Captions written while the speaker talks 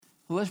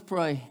Well, let's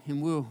pray,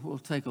 and we'll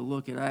take a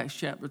look at Acts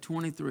chapter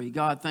 23.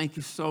 God, thank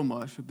you so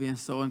much for being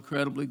so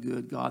incredibly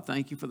good. God,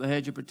 thank you for the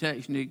hedge of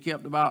protection that you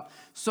kept about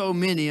so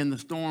many in the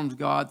storms,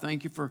 God.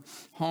 Thank you for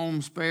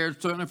homes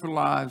spared, certainly for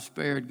lives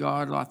spared,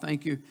 God. I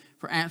thank you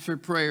for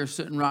answered prayers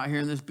sitting right here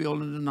in this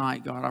building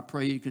tonight, God. I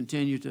pray you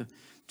continue to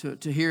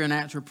hear and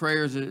answer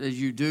prayers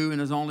as you do and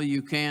as only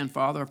you can,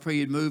 Father. I pray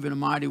you'd move in a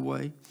mighty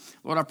way.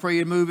 Lord, I pray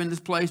you'd move in this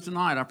place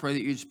tonight. I pray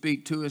that you'd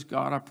speak to us,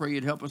 God. I pray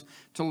you'd help us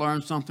to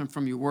learn something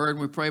from your word.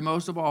 And we pray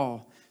most of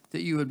all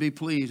that you would be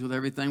pleased with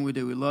everything we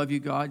do. We love you,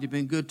 God. You've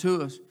been good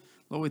to us.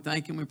 Lord, we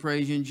thank you and we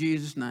praise you in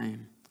Jesus'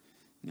 name.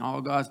 And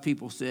all God's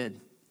people said,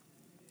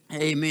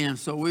 amen.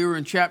 So we were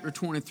in chapter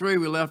 23.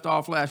 We left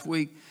off last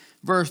week,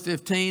 verse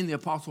 15. The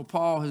Apostle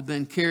Paul has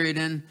been carried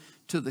in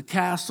to the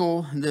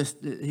castle.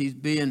 He's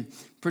being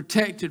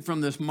protected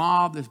from this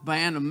mob, this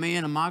band of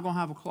men. Am I going to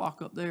have a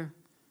clock up there?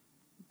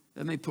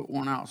 Let me put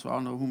one out so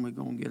I'll know when we're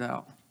going to get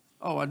out.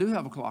 Oh, I do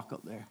have a clock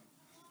up there.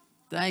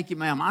 Thank you,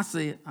 ma'am. I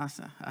see it.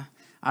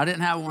 I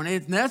didn't have one.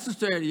 It's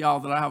necessary to y'all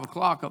that I have a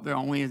clock up there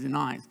on Wednesday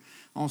nights.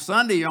 On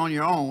Sunday, you're on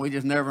your own. We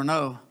just never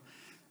know.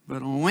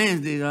 But on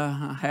Wednesdays,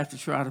 I have to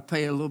try to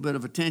pay a little bit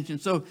of attention.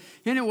 So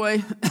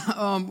anyway,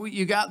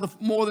 you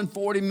got more than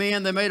 40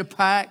 men. They made a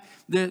pact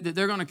that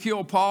they're going to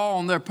kill Paul.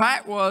 And their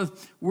pact was,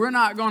 we're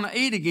not going to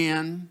eat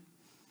again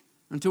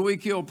until we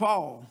kill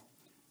Paul.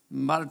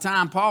 And by the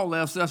time Paul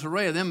left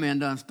Caesarea, them men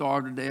done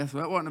starved to death. So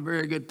that wasn't a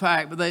very good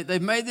pact. But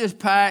they've made this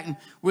pact. And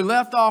we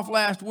left off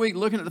last week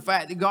looking at the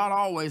fact that God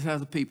always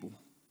has a people.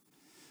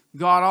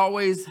 God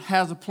always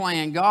has a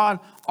plan. God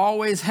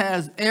always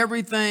has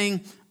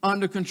everything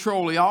under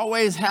control. He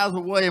always has a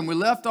way. And we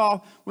left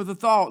off with the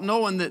thought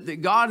knowing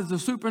that God is a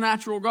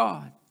supernatural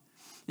God.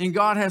 And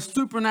God has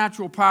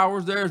supernatural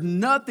powers. There's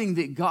nothing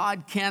that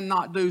God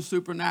cannot do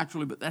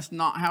supernaturally, but that's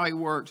not how he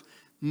works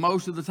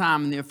most of the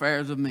time in the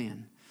affairs of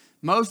men.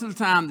 Most of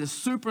the time, this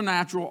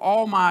supernatural,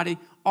 almighty,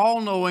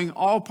 all-knowing,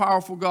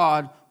 all-powerful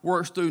God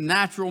works through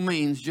natural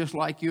means just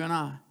like you and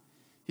I.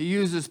 He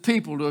uses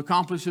people to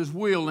accomplish his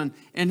will. And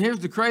here's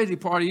the crazy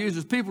part. He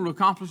uses people to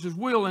accomplish his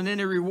will, and then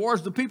he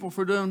rewards the people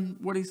for doing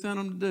what he sent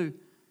them to do.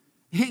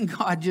 Isn't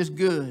God just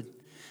good?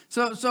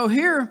 So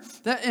here,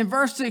 in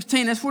verse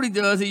 16, that's what he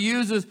does. He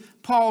uses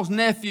Paul's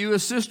nephew,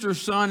 his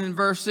sister's son, in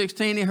verse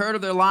 16. He heard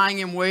of their lying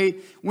in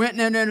wait, went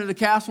into the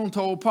castle and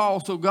told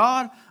Paul. So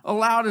God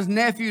allowed his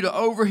nephew to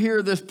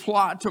overhear this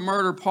plot to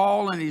murder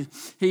Paul, and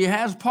he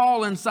has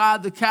Paul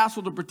inside the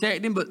castle to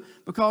protect him, but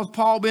because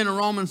Paul being a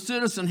Roman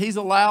citizen, he's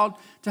allowed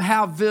to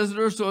have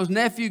visitors. So his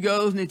nephew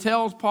goes and he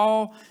tells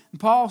Paul,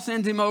 and Paul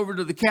sends him over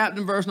to the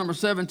captain. Verse number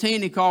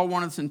 17, he called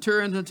one of the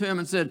centurions into him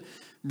and said,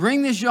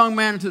 bring this young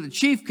man to the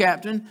chief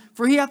captain,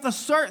 for he hath a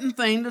certain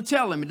thing to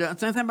tell him. He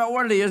doesn't say anything about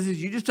what it is.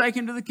 You just take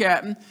him to the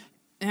captain.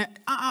 And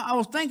I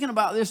was thinking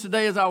about this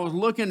today as I was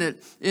looking at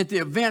the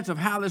events of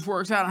how this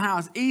works out and how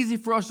it's easy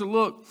for us to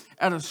look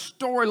at a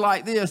story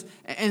like this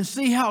and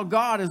see how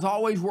God is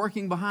always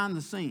working behind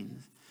the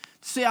scenes.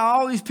 See how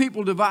all these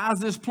people devise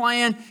this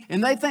plan,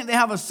 and they think they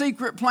have a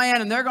secret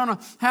plan, and they're going to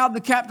have the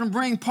captain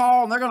bring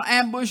Paul, and they're going to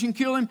ambush and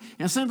kill him.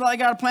 And it seems like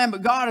they got a plan,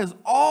 but God is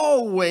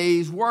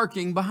always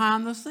working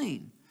behind the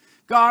scene.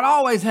 God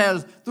always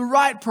has the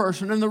right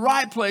person in the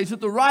right place at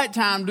the right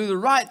time to do the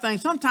right thing.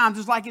 Sometimes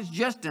it's like it's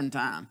just in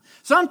time.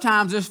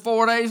 Sometimes it's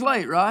 4 days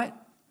late, right?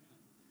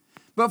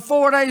 But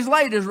 4 days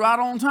late is right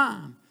on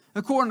time,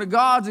 according to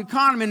God's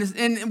economy.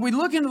 And we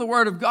look into the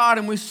Word of God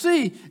and we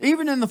see,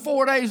 even in the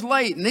 4 days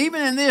late, and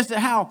even in this, that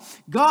how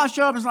God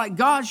showed up, it's like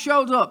God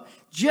shows up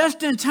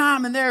just in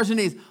time in theirs, and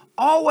he's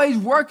always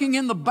working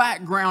in the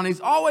background. He's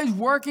always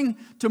working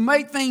to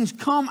make things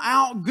come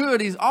out good.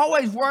 He's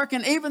always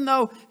working, even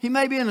though he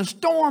may be in a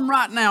storm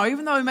right now,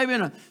 even though he may be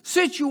in a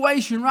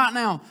situation right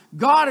now,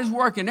 God is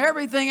working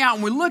everything out.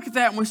 And we look at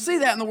that and we see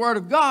that in the Word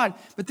of God.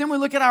 But then we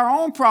look at our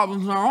own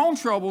problems and our own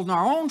troubles and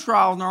our own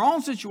trials and our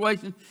own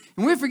situations,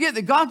 and we forget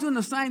that God's doing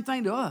the same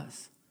thing to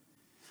us.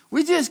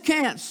 We just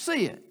can't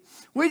see it.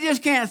 We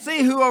just can't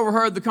see who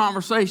overheard the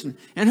conversation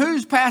and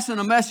who's passing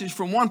a message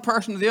from one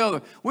person to the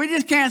other. We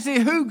just can't see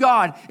who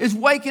God is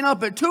waking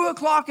up at 2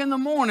 o'clock in the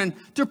morning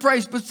to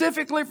pray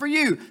specifically for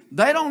you.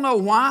 They don't know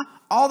why.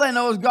 All they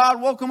know is God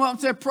woke them up and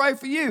said, pray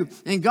for you.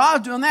 And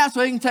God's doing that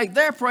so he can take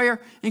their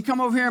prayer and come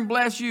over here and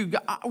bless you.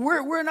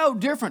 We're no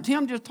different.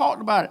 Tim just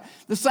talked about it.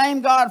 The same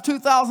God of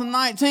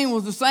 2019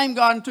 was the same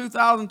God in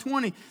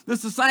 2020.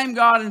 This is the same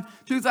God in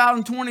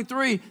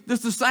 2023. This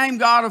is the same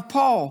God of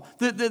Paul.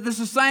 This is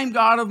the same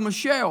God of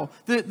Michelle.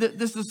 This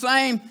is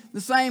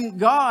the same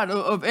God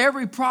of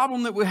every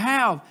problem that we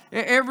have,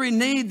 every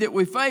need that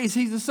we face.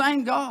 He's the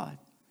same God.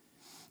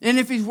 And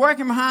if he's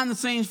working behind the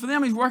scenes for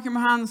them, he's working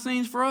behind the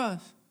scenes for us.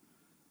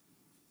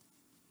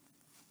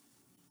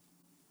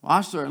 Well,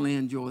 I certainly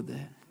enjoyed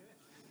that.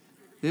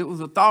 It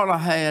was a thought I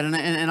had,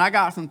 and I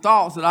got some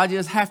thoughts that I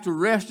just have to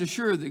rest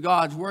assured that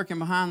God's working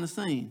behind the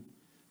scene,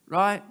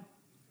 right?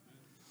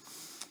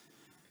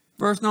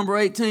 Verse number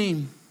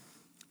 18,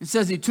 it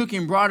says he took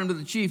him, brought him to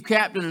the chief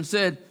captain, and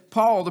said,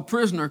 Paul, the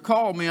prisoner,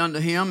 called me unto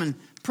him, and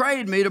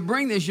prayed me to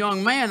bring this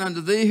young man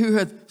unto thee, who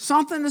hath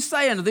something to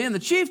say unto thee. And the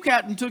chief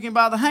captain took him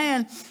by the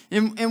hand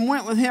and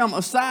went with him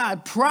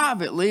aside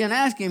privately and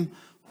asked him,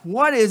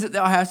 what is it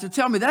thou hast to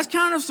tell me? That's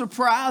kind of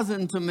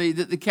surprising to me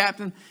that the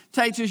captain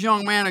takes this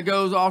young man and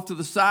goes off to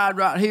the side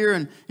right here.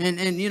 And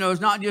it's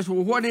not just,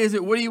 well, what is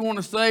it? What do you want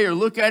to say? Or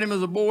look at him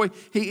as a boy.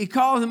 He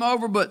calls him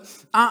over. But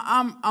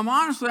I'm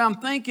honestly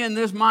thinking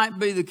this might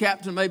be the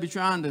captain maybe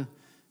trying to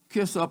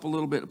kiss up a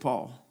little bit to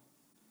Paul.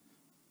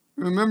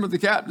 Remember, the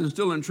captain's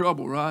still in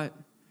trouble, right?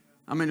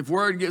 I mean, if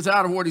word gets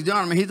out of what he's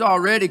done, he's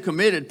already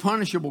committed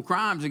punishable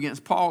crimes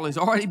against Paul. He's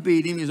already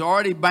beat him. He's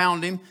already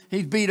bound him.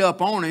 He's beat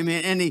up on him.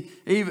 And he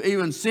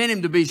even sent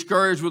him to be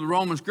scourged with a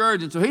Roman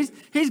scourge. And so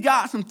he's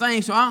got some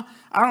things. So I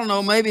don't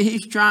know, maybe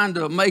he's trying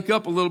to make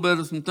up a little bit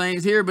of some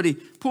things here. But he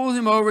pulls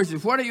him over. He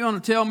says, what are you going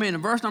to tell me? And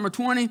in verse number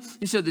 20,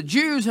 he said, the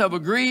Jews have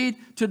agreed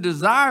to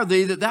desire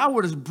thee that thou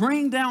wouldest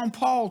bring down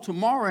Paul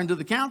tomorrow into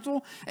the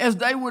council, as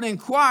they would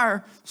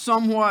inquire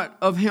somewhat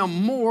of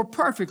him more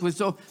perfectly.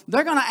 So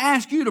they're going to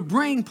ask you to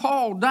bring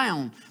Paul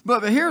down.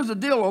 But here's the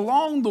deal.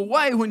 Along the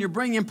way, when you're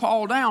bringing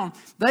Paul down,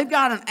 they've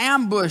got an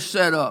ambush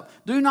set up.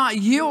 Do not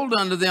yield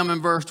unto them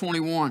in verse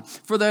 21.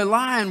 For they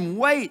lie in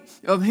wait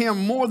of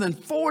him more than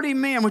 40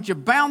 men, which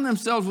have bound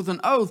themselves with an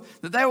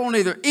oath that they will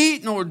neither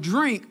eat nor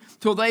drink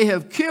till they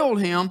have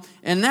killed him.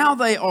 And now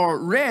they are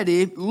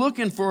ready,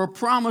 looking for a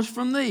promise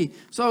from thee.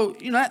 So,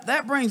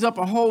 that brings up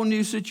a whole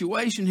new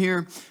situation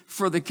here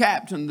for the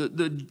captain,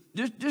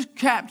 this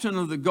captain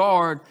of the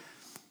guard.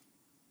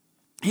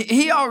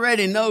 He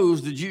already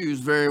knows the Jews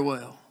very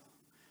well.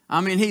 I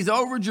mean, he's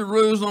over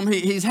Jerusalem.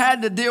 He's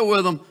had to deal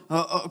with them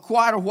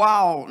quite a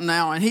while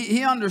now. And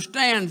he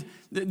understands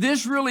that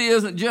this really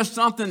isn't just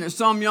something that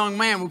some young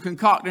man would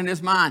concoct in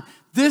his mind.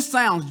 This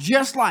sounds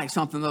just like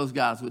something those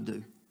guys would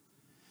do.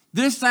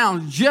 This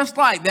sounds just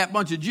like that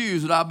bunch of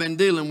Jews that I've been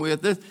dealing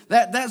with.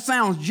 That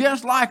sounds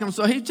just like them.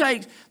 So he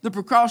takes the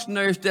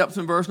precautionary steps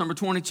in verse number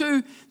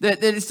 22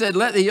 that he said,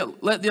 let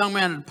the young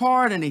man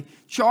depart. And he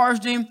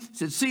charged him,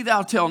 said, see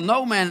thou tell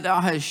no man that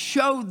thou hast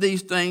showed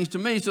these things to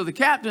me. So the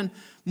captain,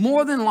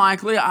 more than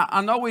likely, I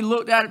know we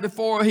looked at it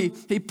before, he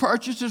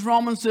purchased his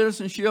Roman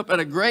citizenship at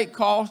a great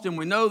cost, and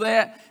we know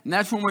that. And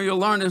that's when we'll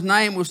learn his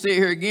name. We'll see it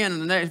here again in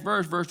the next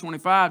verse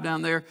 25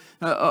 down there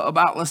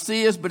about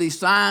Lysias. But he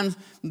signs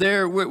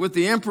there with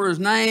the emperor's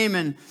name.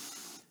 And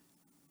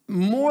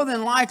more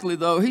than likely,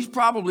 though, he's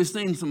probably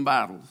seen some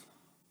battles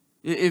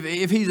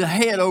if he's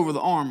ahead over the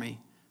army.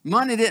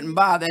 Money didn't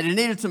buy that. He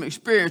needed some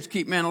experience to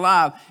keep men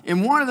alive.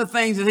 And one of the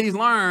things that he's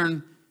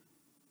learned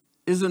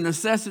is the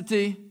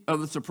necessity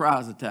of the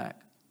surprise attack.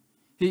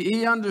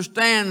 He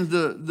understands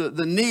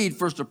the need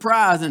for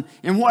surprise.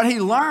 And what he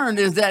learned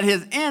is that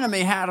his enemy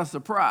had a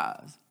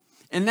surprise.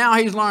 And now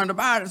he's learned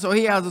about it, so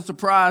he has a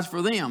surprise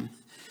for them.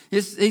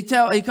 He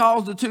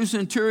calls the two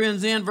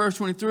centurions in, verse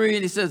 23,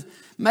 and he says,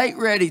 make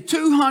ready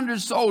 200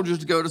 soldiers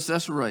to go to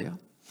Caesarea,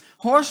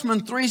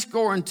 horsemen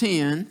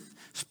 70,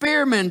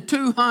 spearmen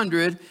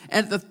 200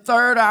 at the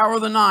third hour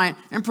of the night,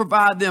 and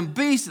provide them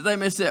beasts that they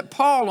may set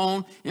Paul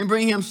on and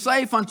bring him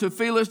safe unto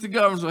Felix the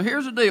governor. So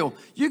here's the deal.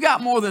 You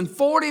got more than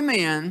 40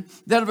 men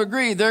that have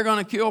agreed they're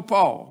going to kill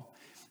Paul.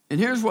 And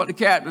here's what the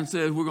captain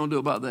says we're going to do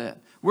about that.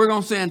 We're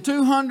going to send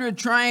 200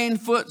 trained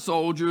foot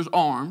soldiers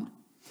armed.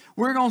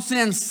 We're going to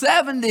send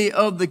 70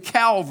 of the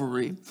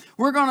cavalry.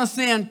 We're going to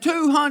send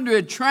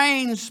 200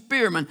 trained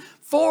spearmen,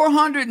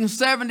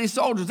 470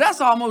 soldiers.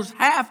 That's almost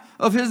half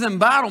of his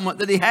embattlement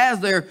that he has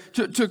there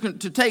to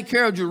take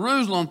care of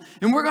Jerusalem.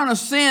 And we're going to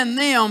send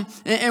them,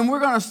 and we're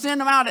going to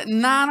send them out at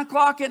 9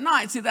 o'clock at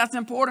night. See, that's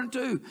important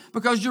too,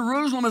 because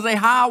Jerusalem is a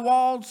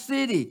high-walled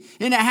city,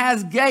 and it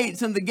has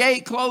gates, and the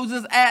gate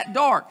closes at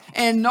dark,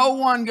 and no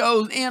one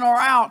goes in or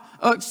out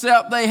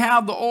except they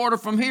have the order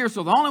from here.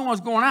 So the only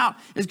one's going out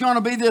is going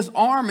to be this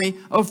army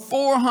of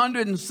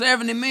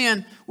 470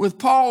 men with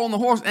Paul on the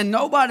horse, and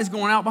nobody's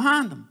going out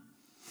behind them.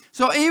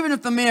 So even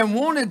if the men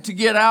wanted to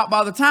get out,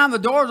 by the time the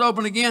doors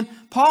open again,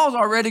 Paul's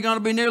already going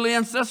to be nearly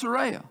in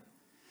Caesarea.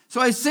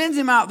 So he sends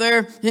him out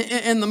there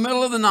in the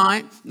middle of the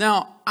night.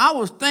 Now, I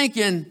was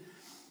thinking,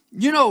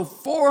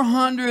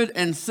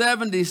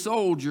 470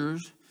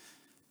 soldiers,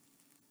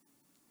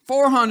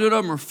 400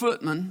 of them are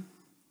footmen,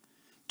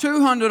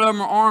 200 of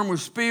them are armed with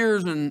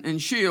spears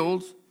and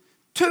shields,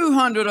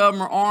 200 of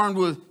them are armed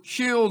with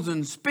shields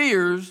and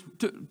spears.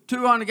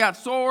 200 got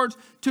swords,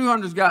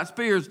 200's got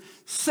spears.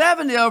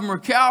 70 of them are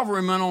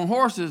cavalrymen on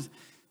horses.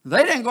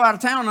 They didn't go out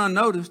of town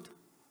unnoticed.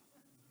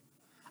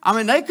 I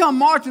mean, they come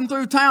marching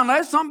through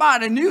town.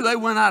 Somebody knew they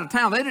went out of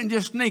town. They didn't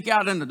just sneak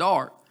out in the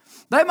dark.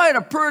 They made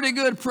a pretty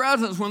good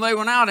presence when they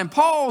went out, and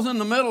Paul's in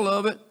the middle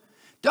of it.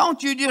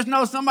 Don't you just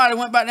know somebody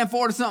went back there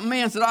 40-something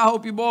men and said, I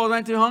hope you boys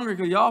ain't too hungry,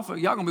 because y'all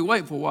going to be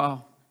waiting for a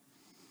while.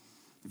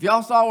 If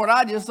y'all saw what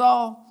I just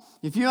saw,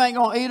 if you ain't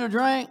going to eat or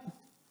drink,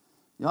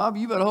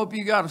 you better hope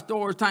you got a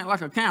storage tank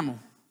like a camel,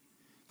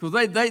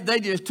 because they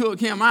just took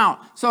him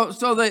out.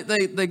 So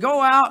they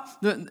go out,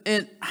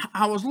 and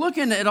I was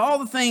looking at all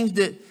the things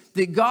that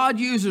that God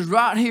uses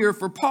right here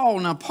for Paul.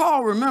 Now,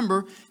 Paul,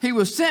 remember, he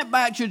was sent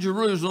back to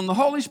Jerusalem. The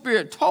Holy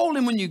Spirit told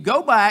him, when you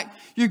go back,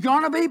 you're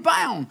going to be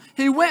bound.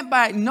 He went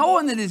back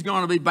knowing that he's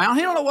going to be bound.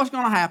 He don't know what's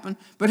going to happen,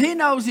 but he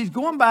knows he's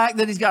going back,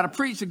 that he's got to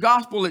preach the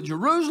gospel at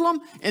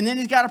Jerusalem, and then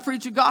he's got to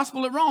preach the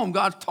gospel at Rome.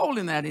 God's told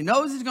him that. He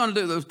knows he's going to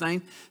do those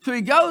things. So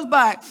he goes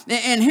back,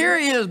 and here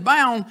he is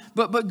bound,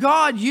 but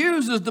God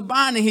uses the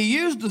binding. He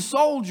used the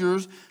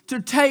soldiers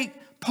to take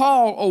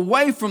Paul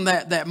away from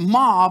that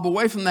mob,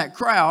 away from that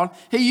crowd.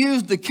 He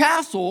used the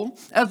castle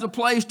as a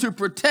place to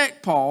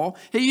protect Paul.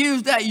 He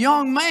used that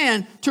young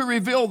man to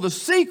reveal the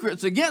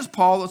secrets against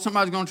Paul, that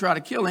somebody's going to try to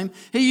kill him.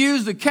 He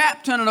used the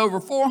captain and over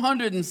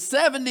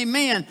 470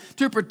 men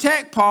to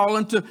protect Paul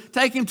and to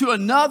take him to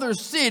another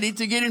city,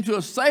 to get him to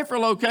a safer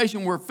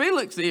location where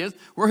Felix is,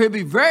 where he'll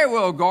be very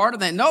well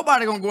guarded. Ain't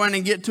nobody going to go in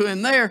and get to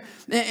him there.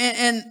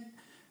 And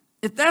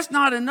if that's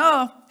not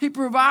enough, he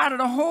provided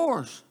a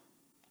horse.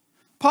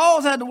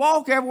 Paul's had to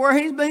walk everywhere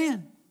he's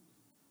been.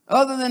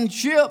 Other than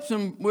ships,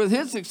 and with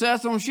his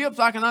success on ships,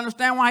 I can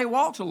understand why he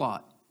walks a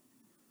lot.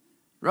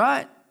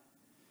 Right?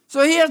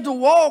 So he has to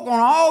walk on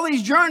all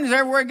these journeys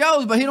everywhere he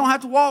goes, but he don't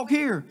have to walk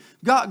here.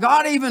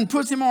 God even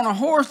puts him on a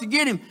horse to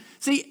get him.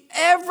 See,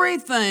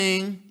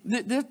 everything,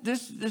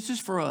 this is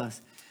for us.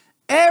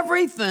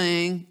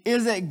 Everything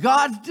is at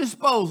God's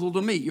disposal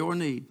to meet your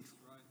need.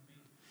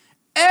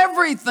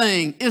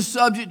 Everything is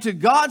subject to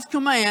God's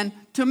command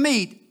to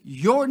meet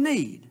your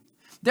need.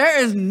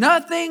 There is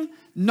nothing,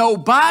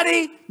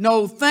 nobody,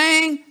 no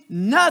thing,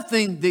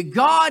 nothing that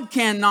God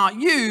cannot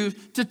use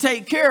to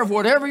take care of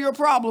whatever your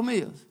problem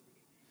is.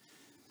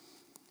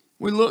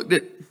 We looked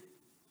at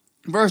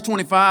verse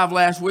 25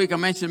 last week. I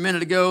mentioned a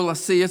minute ago,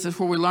 Lysias, that's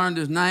where we learned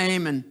his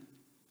name, and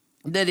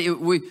that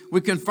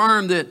we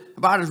confirmed that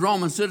about his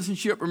Roman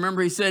citizenship.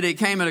 Remember, he said it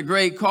came at a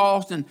great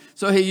cost, and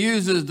so he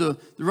uses the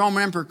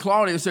Roman Emperor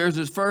Claudius there as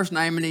his first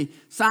name, and he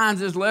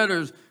signs his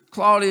letters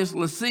Claudius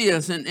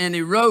Lysias, and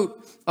he wrote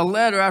a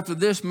letter after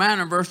this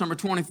manner, verse number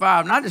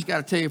 25. And I just got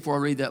to tell you before I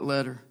read that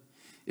letter,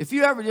 if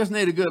you ever just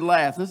need a good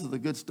laugh, this is a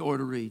good story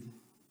to read.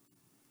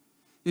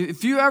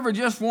 If you ever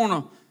just want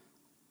to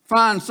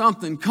find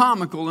something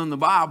comical in the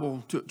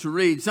Bible to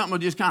read, something will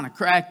just kind of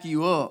crack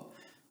you up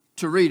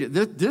to read it,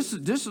 this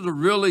is a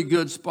really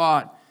good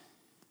spot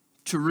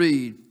to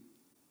read.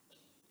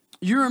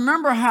 You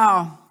remember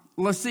how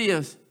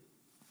Lysias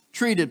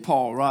treated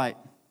Paul, right?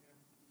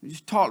 We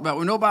just talked about it.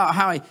 We know about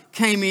how he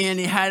came in,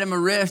 he had him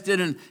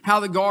arrested, and how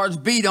the guards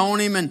beat on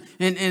him, and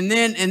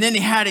then he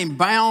had him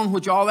bound,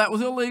 which all that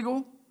was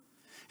illegal.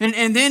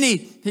 And then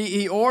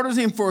he orders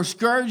him for a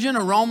scourging,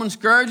 a Roman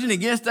scourging. He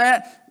gets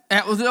that.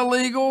 That was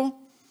illegal.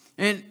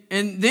 And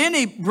then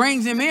he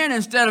brings him in,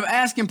 instead of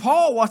asking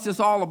Paul what's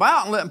this all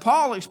about and letting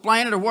Paul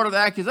explain it or what are the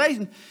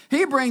accusations,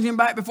 he brings him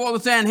back before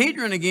the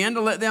Sanhedrin again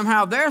to let them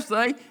have their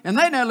say, and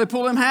they nearly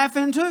pull him half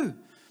in two.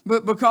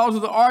 But because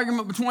of the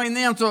argument between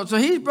them. So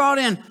he's brought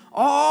in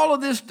all of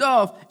this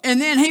stuff,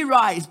 and then he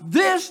writes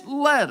this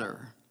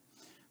letter.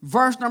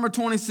 Verse number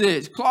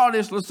 26,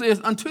 Claudius Lysias,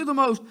 unto the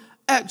most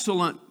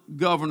excellent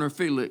governor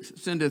Felix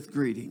sendeth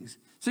greetings.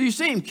 So you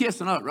see him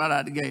kissing up right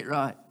out the gate,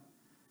 right?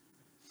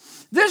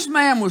 This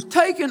man was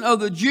taken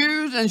of the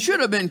Jews and should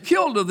have been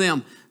killed of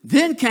them.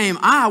 Then came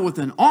I with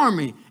an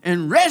army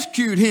and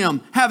rescued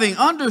him, having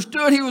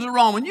understood he was a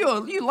Roman.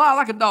 You lie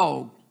like a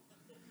dog.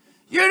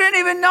 You didn't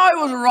even know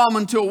he was a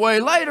Roman until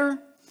way later.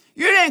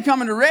 You didn't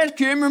come in to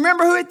rescue him.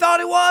 Remember who he thought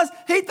he was?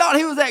 He thought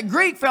he was that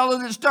Greek fellow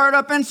that stirred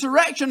up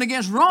insurrection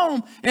against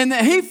Rome, and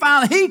that he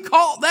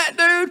caught that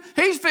dude.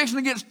 He's fixing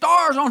to get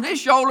stars on his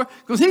shoulder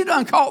because he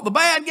done caught the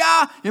bad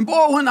guy. And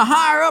boy, when the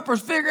higher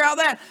uppers figure out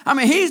that, I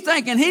mean, he's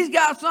thinking he's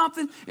got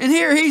something. And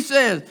here he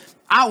says,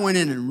 I went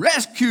in and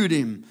rescued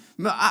him.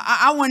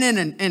 I went in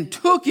and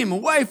took him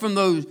away from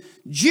those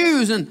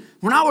Jews, and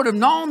when I would have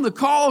known the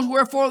cause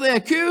wherefore they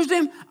accused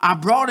him, I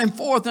brought him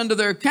forth unto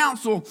their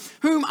council,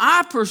 whom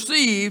I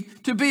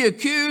perceived to be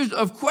accused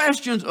of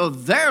questions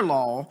of their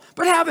law,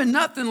 but having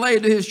nothing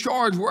laid to his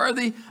charge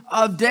worthy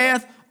of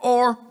death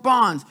or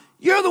bonds.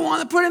 You're the one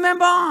that put him in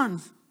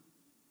bonds.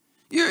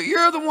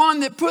 You're the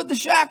one that put the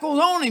shackles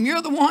on him.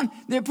 You're the one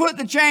that put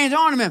the chains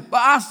on him.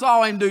 But I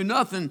saw him do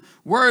nothing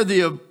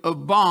worthy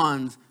of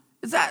bonds.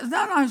 Is that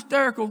not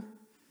hysterical?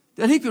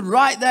 That he could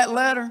write that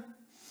letter?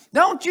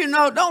 Don't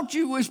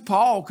you wish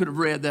Paul could have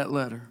read that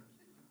letter?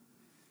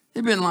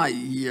 He'd been like,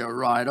 yeah,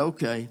 right,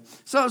 okay.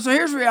 So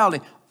here's the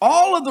reality.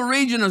 All of the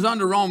region is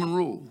under Roman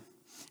rule.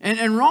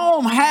 And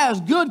Rome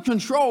has good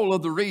control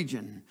of the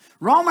region.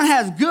 Roman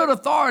has good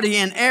authority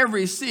in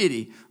every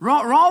city.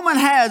 Roman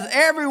has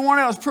everyone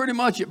else pretty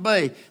much at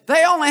bay.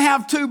 They only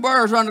have two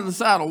birds under the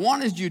saddle.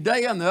 One is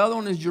Judea and the other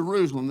one is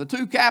Jerusalem. The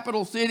two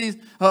capital cities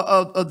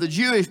of the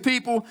Jewish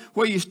people,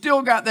 where you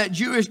still got that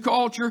Jewish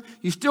culture.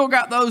 You still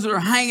got those that are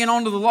hanging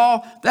on to the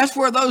law. That's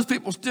where those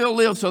people still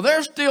live. So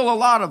there's still a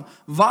lot of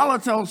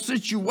volatile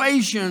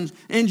situations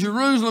in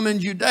Jerusalem and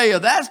Judea.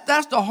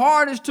 That's the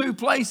hardest two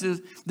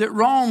places that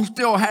Rome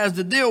still has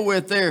to deal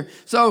with there.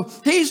 So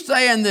he's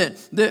saying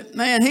that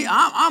man,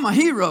 I'm a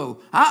hero.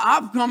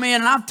 I've come in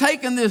and I've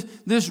taken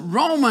this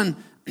Roman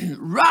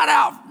right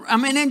out,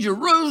 in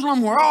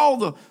Jerusalem where all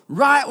the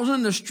riot was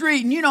in the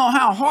street, and you know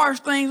how harsh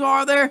things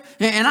are there.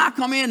 And I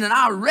come in and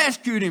I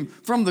rescued him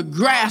from the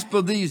grasp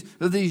of these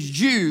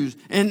Jews.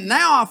 And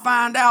now I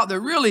find out that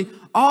really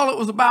all it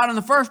was about in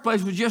the first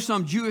place was just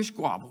some Jewish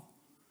squabble.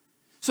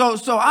 So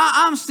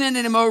I'm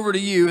sending him over to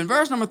you. In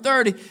verse number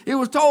 30, it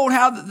was told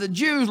how the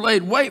Jews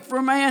laid wait for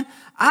a man.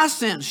 I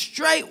sent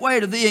straightway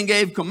to thee and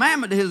gave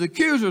commandment to his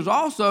accusers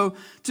also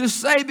to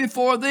say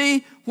before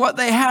thee what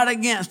they had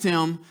against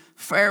him.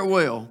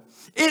 Farewell.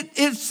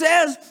 It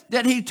says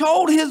that he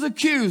told his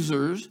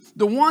accusers,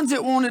 the ones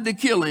that wanted to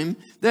kill him,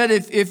 that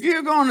if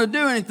you're going to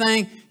do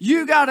anything,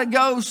 you got to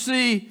go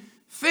see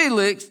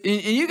Felix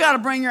and you got to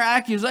bring your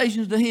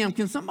accusations to him.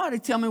 Can somebody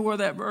tell me where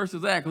that verse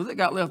is at? Because it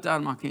got left out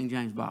of my King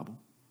James Bible.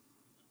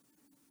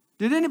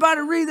 Did anybody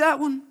read that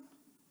one?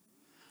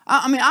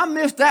 I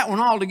missed that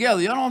one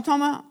altogether. You know what I'm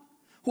talking about?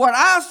 What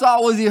I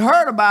saw was he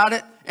heard about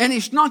it and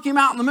he snuck him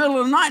out in the middle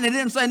of the night and he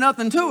didn't say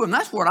nothing to him.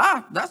 That's what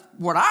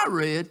I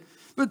read.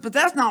 But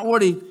that's not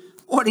what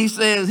he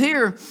says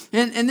here.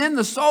 And then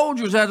the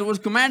soldiers, as it was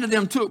commanded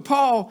them, took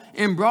Paul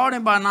and brought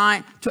him by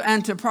night to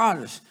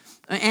Antipatris.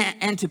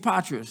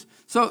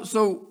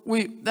 So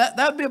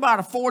that'd be about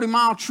a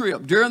 40-mile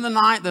trip. During the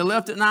night, they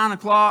left at 9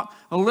 o'clock.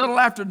 A little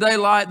after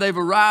daylight, they've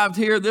arrived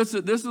here. This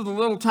is a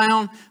little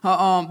town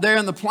there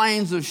in the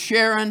plains of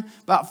Sharon,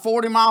 about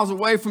 40 miles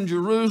away from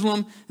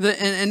Jerusalem.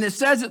 And it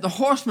says that the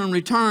horsemen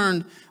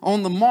returned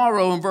on the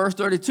morrow. In verse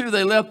 32,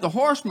 they left the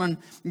horsemen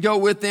go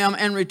with them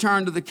and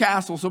returned to the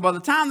castle. So by the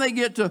time they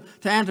get to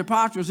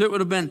Antipatris, it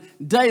would have been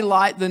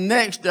daylight the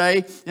next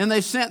day. And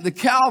they sent the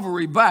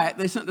cavalry back.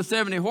 They sent the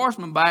 70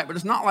 horsemen back, but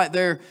it's not like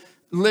they're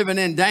living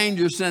in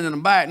danger sending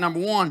them back. Number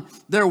one,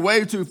 they're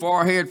way too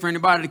far ahead for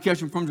anybody to catch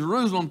them from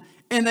Jerusalem,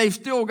 and they've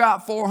still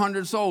got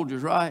 400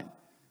 soldiers, right?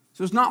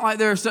 So it's not like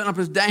they're setting up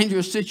this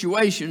dangerous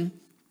situation.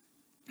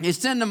 He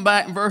sent them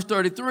back in verse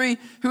 33,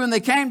 who when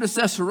they came to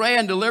Caesarea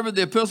and delivered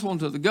the epistle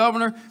unto the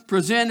governor,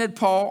 presented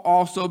Paul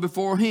also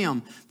before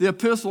him. The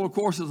epistle, of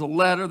course, is a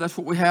letter. That's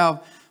what we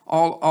have.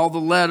 All the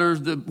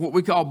letters, what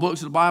we call books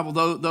of the Bible,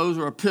 those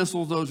are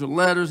epistles, those are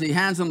letters. He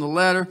hands them the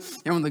letter.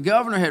 And when the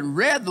governor had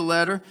read the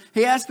letter,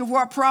 he asked of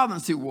what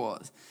province he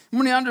was. And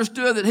when he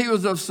understood that he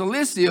was of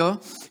Cilicia,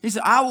 he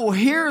said, I will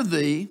hear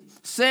thee,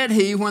 said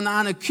he, when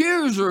thine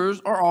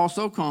accusers are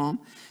also come.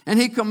 And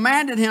he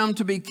commanded him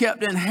to be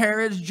kept in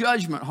Herod's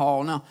judgment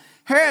hall. Now,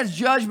 Herod's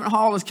judgment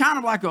hall is kind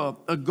of like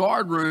a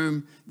guard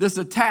room that's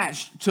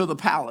attached to the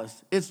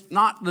palace. It's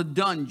not the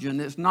dungeon.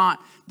 It's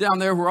not down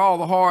there where all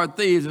the hard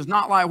thieves. It's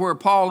not like where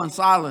Paul and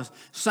Silas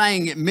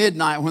sang at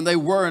midnight when they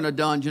were in a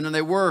dungeon and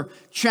they were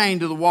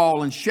chained to the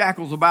wall and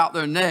shackles about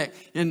their neck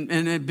and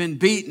had been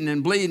beaten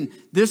and bleeding.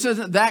 This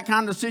isn't that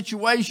kind of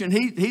situation.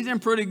 He's in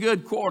pretty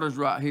good quarters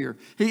right here.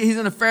 He's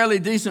in a fairly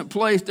decent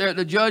place there at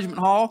the judgment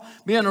hall.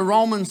 Being a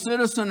Roman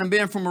citizen and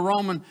being from a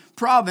Roman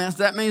province,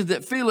 that means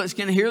that Felix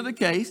can hear the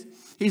case.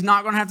 He's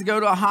not going to have to go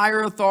to a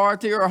higher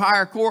authority or a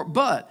higher court.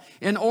 But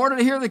in order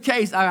to hear the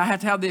case, I have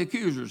to have the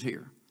accusers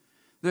here.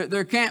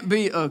 There can't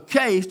be a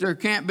case, there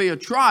can't be a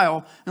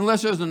trial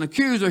unless there's an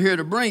accuser here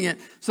to bring it.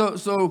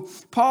 So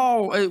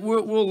Paul,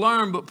 we'll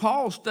learn, but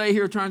Paul's stay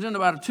here turns into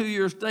about a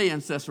 2-year stay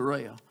in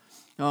Caesarea.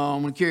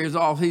 When he carries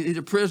off, he's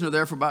a prisoner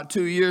there for about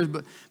 2 years.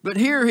 But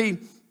here he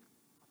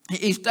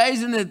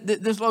stays in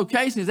this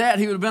location he's at.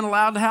 He would have been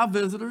allowed to have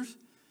visitors.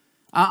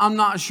 I'm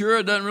not sure.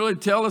 It doesn't really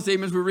tell us,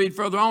 even as we read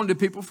further on, did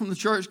people from the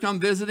church come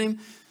visit him?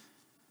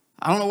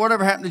 I don't know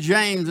whatever happened to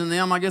James and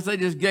them. I guess they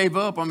just gave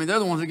up. They're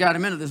the ones that got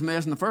him into this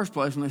mess in the first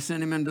place when they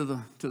sent him into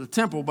the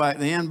temple back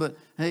then. But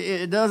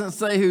it doesn't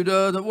say who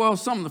does. Well,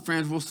 some of the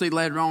friends we'll see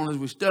later on as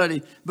we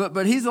study.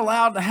 But he's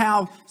allowed to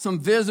have some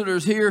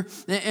visitors here.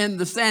 And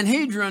the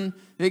Sanhedrin,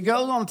 it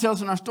goes on to tell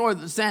us in our story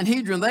that the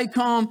Sanhedrin, they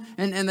come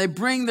and they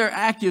bring their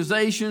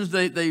accusations.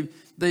 They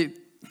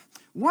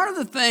one of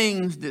the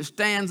things that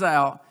stands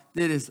out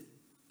that is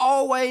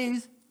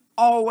always,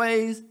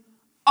 always,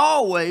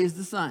 always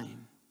the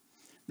same.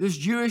 This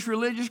Jewish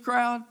religious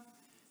crowd,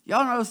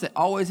 y'all notice they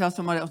always have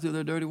somebody else do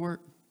their dirty work?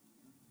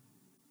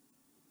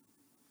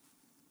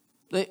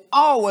 They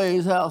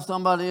always have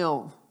somebody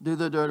else do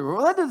their dirty work.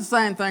 Well, they did the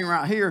same thing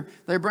right here.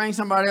 They bring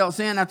somebody else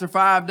in after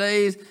 5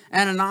 days.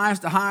 Ananias,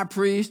 the high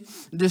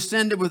priest,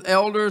 descended with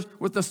elders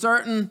with a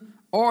certain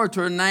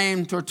orator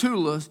named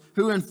Tertullus,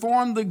 who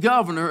informed the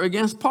governor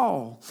against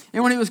Paul.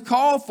 And when he was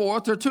called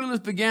forth, Tertullus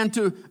began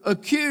to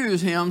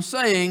accuse him,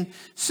 saying,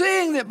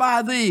 seeing that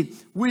by thee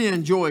we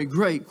enjoy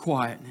great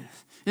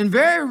quietness, and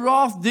very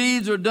wroth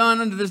deeds are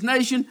done unto this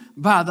nation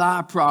by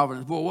thy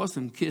providence. Boy, what's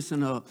some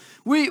kissing up.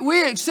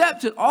 We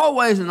accept it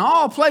always in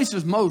all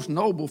places, most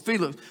noble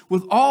Felix,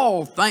 with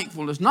all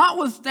thankfulness.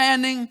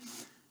 Notwithstanding,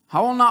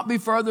 I will not be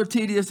further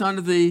tedious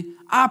unto thee.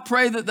 I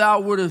pray that thou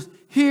wouldest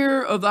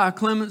hear of thy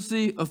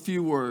clemency a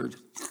few words.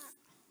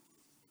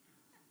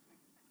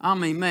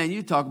 Man,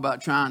 you talk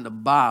about trying to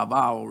buy a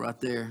Bible right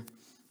there.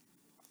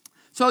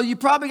 So you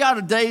probably got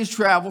a day's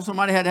travel.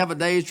 Somebody had to have a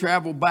day's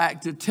travel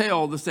back to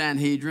tell the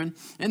Sanhedrin.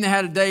 And they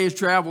had a day's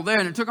travel there.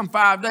 And it took them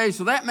 5 days.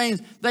 So that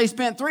means they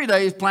spent 3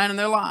 days planning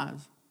their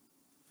lives.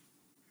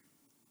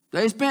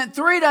 They spent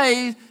 3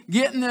 days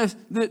getting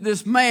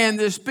this man,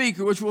 this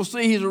speaker, which we'll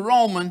see he's a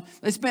Roman.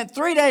 They spent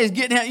 3 days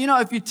getting him. You know,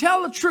 if you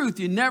tell the truth,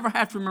 you never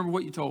have to remember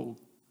what you told.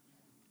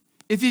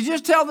 If you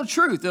just tell the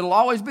truth, it'll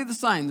always be the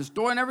same. The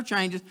story never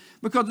changes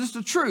because it's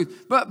the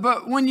truth.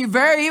 But when you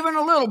vary even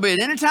a little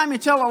bit, anytime you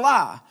tell a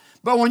lie,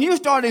 but when you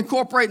start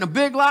incorporating a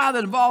big lie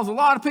that involves a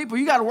lot of people,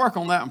 you got to work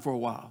on that one for a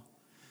while.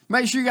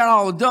 Make sure you got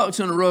all the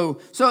ducks in a row.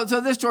 So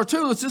this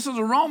Tertullus, this is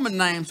a Roman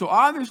name. So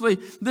obviously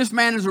this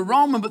man is a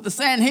Roman, but the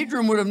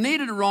Sanhedrin would have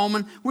needed a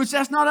Roman, which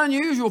that's not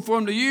unusual for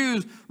them to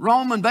use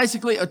Roman,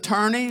 basically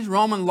attorneys,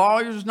 Roman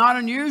lawyers. It's not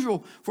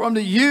unusual for them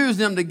to use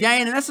them to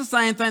gain. And that's the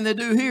same thing they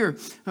do here.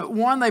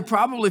 One, they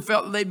probably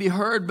felt that they'd be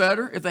heard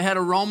better if they had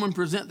a Roman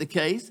present the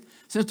case.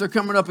 Since they're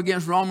coming up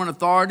against Roman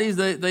authorities,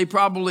 they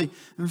probably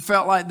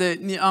felt like that.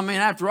 I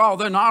mean, after all,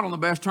 they're not on the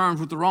best terms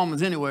with the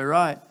Romans anyway,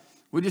 right?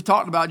 We just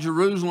talked about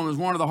Jerusalem as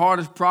one of the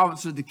hardest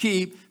provinces to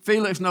keep.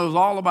 Felix knows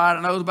all about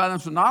it, knows about them,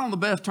 so not on the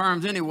best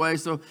terms anyway.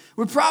 So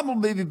would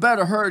probably be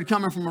better heard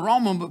coming from a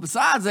Roman. But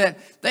besides that,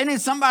 they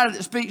need somebody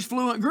that speaks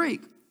fluent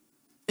Greek.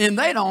 And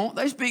they don't.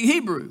 They speak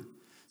Hebrew.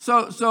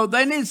 So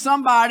they need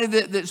somebody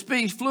that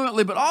speaks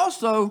fluently. But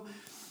also,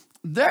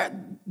 they're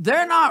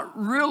not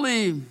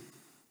really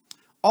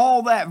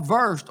all that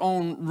versed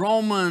on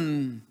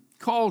Roman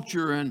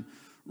culture and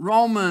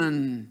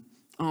Roman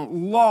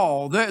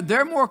law.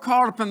 They're more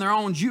caught up in their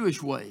own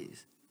Jewish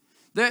ways.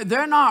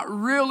 They're not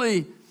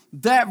really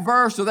that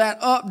versed or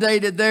that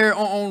updated there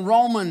on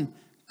Roman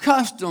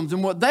customs.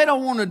 And what they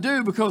don't want to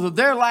do because of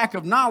their lack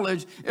of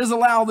knowledge is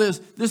allow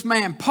this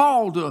man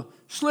Paul to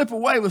slip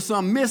away with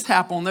some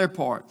mishap on their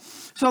part.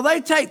 So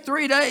they take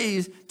 3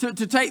 days to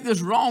take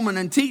this Roman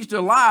and teach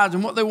their lies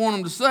and what they want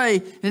them to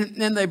say.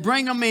 And they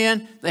bring them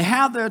in. They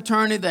have their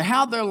attorney. They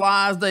have their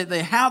lies.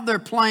 They have their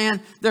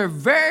plan. They're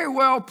very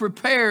well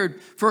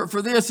prepared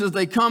for this as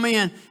they come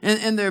in.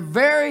 And their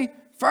very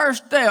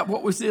first step,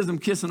 what we see is them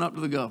kissing up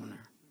to the governor,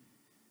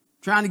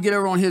 trying to get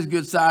over on his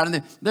good side.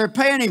 And they're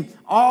paying him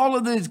all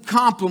of these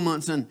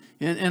compliments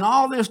and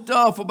all this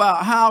stuff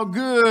about how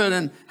good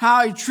and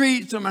how he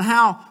treats them and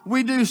how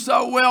we do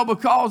so well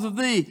because of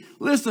thee.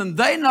 Listen,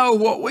 they know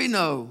what we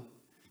know.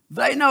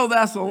 They know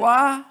that's a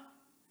lie.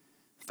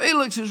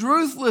 Felix is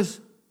ruthless,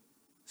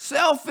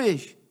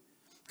 selfish,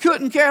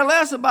 couldn't care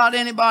less about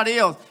anybody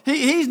else.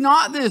 He's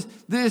not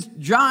this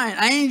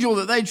giant angel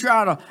that they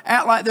try to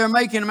act like they're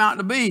making him out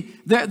to be.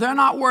 They're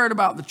not worried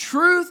about the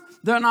truth.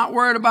 They're not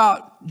worried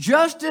about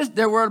justice.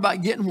 They're worried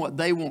about getting what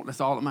they want.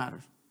 That's all that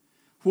matters.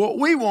 What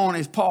we want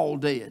is Paul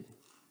dead.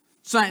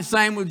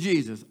 Same with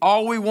Jesus.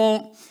 All we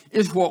want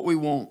is what we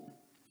want.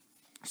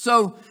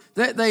 So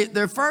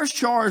their first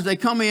charge, they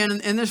come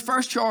in, and this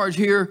first charge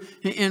here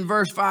in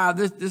verse 5,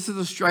 this is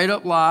a straight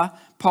up lie.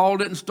 Paul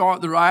didn't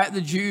start the riot.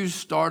 The Jews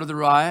started the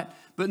riot.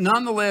 But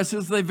nonetheless,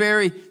 it's a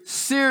very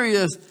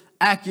serious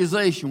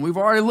accusation. We've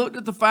already looked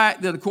at the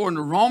fact that according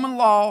to Roman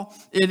law,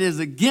 it is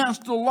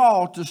against the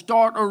law to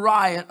start a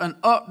riot, an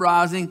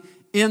uprising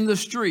in the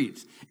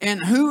streets.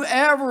 And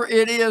whoever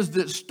it is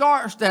that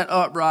starts that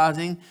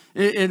uprising,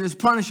 it is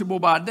punishable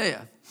by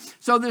death.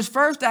 So this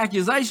first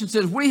accusation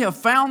says, we have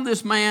found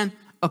this man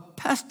a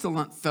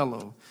pestilent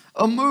fellow,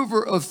 a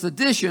mover of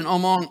sedition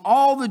among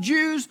all the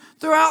Jews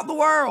throughout the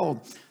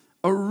world,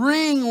 a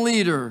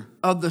ringleader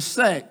of the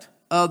sect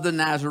of the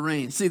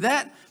Nazarenes. See,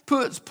 that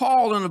puts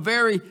Paul in a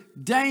very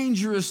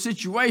dangerous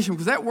situation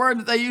because that word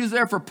that they use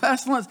there for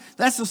pestilence,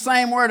 that's the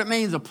same word that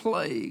means a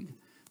plague.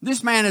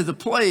 This man is a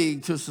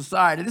plague to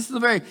society. This is a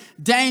very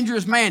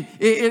dangerous man.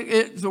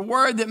 It's a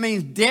word that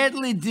means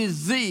deadly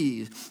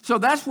disease. So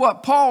that's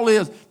what Paul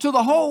is to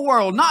the whole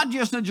world, not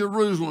just in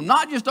Jerusalem,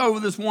 not just over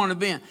this one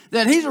event,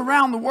 that he's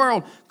around the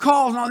world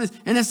causing all this.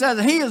 And it says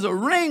that he is a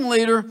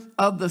ringleader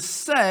of the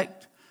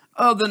sect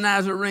of the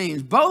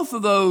Nazarenes. Both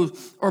of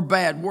those are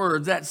bad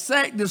words. That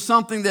sect is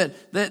something that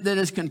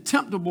is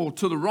contemptible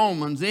to the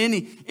Romans.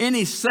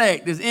 Any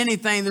sect is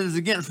anything that is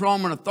against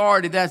Roman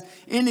authority. That's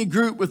any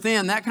group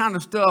within. That kind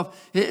of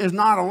stuff is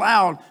not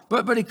allowed.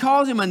 But he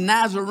calls him a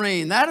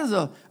Nazarene. That is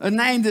a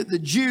name that the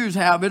Jews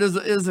have. It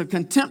is a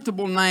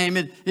contemptible name.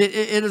 It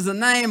is a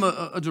name,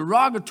 a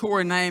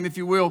derogatory name, if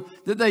you will,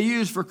 that they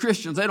use for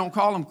Christians. They don't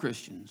call them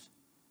Christians.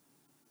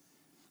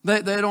 They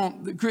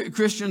don't,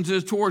 Christians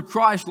is toward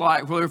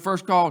Christ-like. Well, they were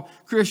first called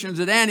Christians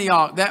at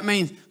Antioch. That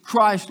means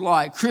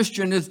Christ-like.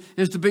 Christian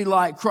is to be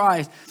like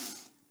Christ.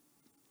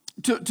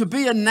 To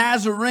be a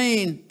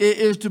Nazarene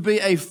is to be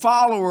a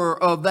follower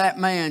of that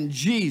man,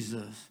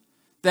 Jesus,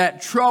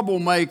 that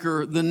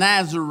troublemaker, the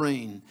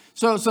Nazarene.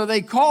 So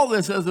they call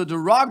this as a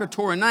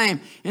derogatory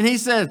name. And he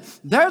says,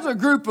 there's a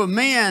group of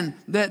men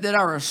that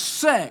are a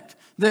sect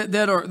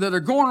that are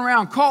going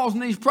around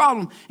causing these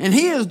problems. And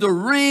he is the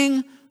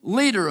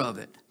ringleader of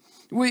it.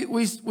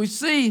 We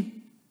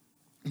see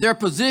their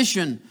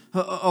position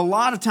a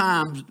lot of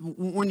times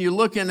when you're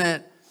looking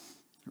at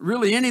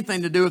really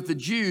anything to do with the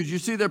Jews. You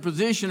see their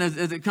position as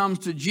it comes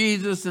to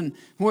Jesus, and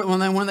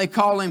when they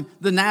call him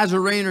the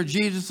Nazarene or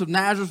Jesus of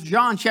Nazareth.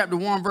 John chapter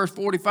 1 verse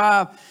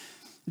 45,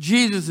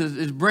 Jesus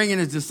is bringing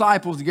his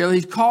disciples together.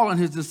 He's calling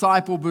his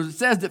disciples, but it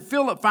says that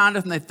Philip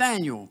findeth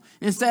Nathanael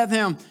and saith to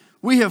him,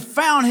 we have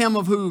found him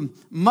of whom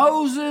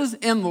Moses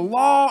in the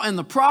law and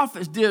the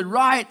prophets did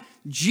write,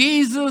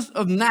 Jesus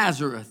of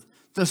Nazareth,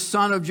 the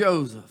son of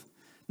Joseph.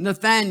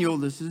 Nathanael,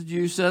 this is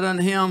Jew, said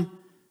unto him,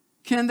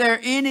 can there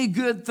any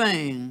good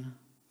thing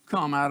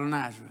come out of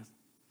Nazareth?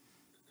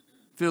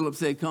 Philip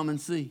said, come and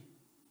see.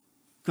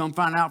 Come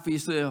find out for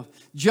yourself.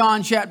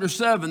 John chapter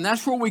 7,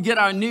 that's where we get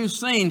our new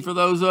scene for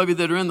those of you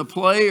that are in the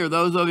play, or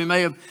those of you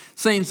may have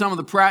seen some of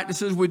the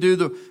practices. We do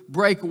the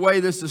breakaway.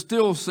 This is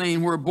still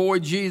scene where boy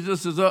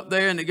Jesus is up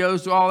there and it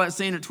goes to all that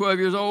scene at 12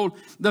 years old.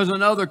 There's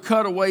another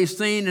cutaway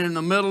scene, and in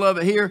the middle of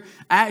it here,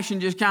 action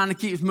just kind of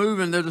keeps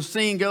moving. There's a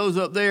scene goes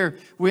up there.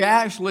 We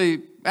actually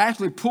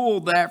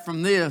pulled that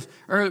from this.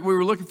 We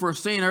were looking for a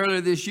scene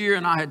earlier this year,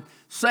 and I had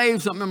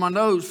saved something in my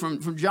notes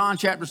from John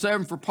chapter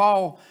 7 for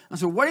Paul. I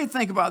said, what do you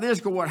think about this?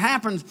 Because what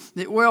happens,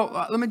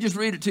 let me just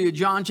read it to you.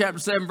 John chapter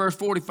 7, verse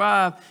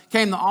 45,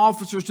 came the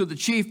officers to the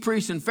chief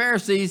priests and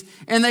Pharisees,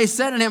 and they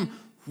said to him,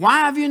 why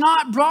have you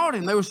not brought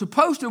him? They were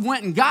supposed to have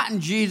went and gotten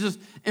Jesus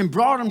and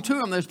brought him to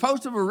him. They were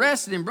supposed to have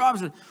arrested him, brought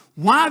him. Said,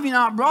 why have you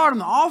not brought him?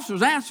 The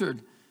officers answered,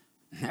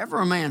 never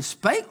a man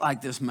spake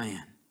like this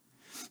man.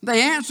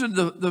 They answered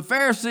the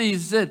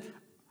Pharisees and said,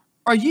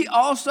 are ye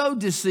also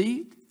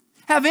deceived?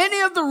 Have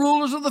any of the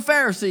rulers of the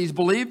Pharisees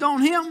believed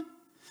on him?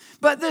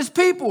 But this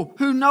people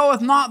who knoweth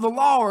not the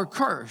law are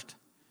cursed.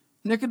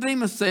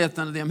 Nicodemus saith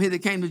unto them, he that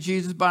came to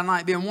Jesus by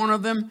night being one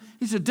of them,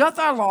 he said, doth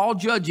our law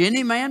judge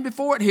any man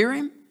before it hear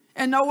him,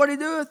 and know what he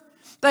doeth?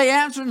 They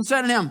answered and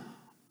said to him,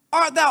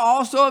 art thou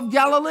also of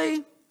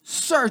Galilee?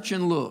 Search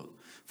and look,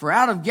 for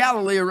out of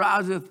Galilee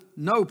ariseth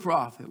no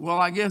prophet. Well,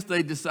 I guess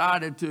they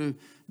decided to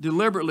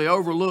deliberately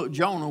overlook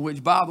Jonah,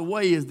 which, by the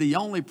way, is the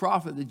only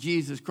prophet that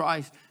Jesus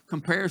Christ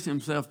compares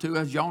himself to.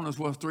 As Jonas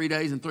was 3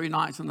 days and 3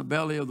 nights in the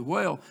belly of the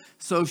whale,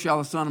 so shall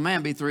the Son of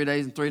Man be 3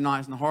 days and 3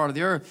 nights in the heart of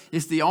the earth.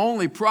 It's the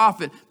only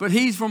prophet, but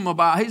he's from a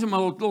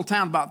little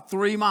town about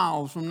 3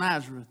 miles from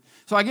Nazareth.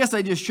 So I guess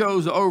they just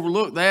chose to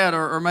overlook that,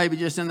 or maybe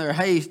just in their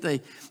haste,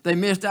 they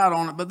missed out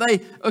on it. But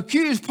they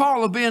accused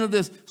Paul of being of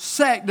this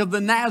sect of the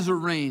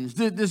Nazarenes,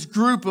 this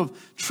group of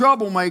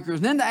troublemakers.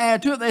 And then to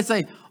add to it, they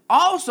say,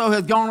 also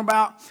hath gone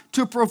about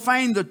to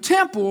profane the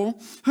temple,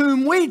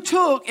 whom we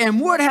took and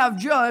would have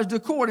judged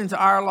according to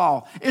our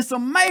law. It's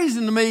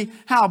amazing to me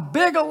how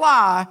big a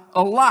lie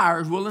a liar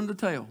is willing to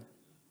tell.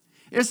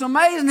 It's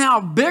amazing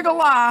how big a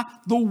lie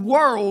the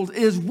world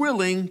is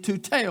willing to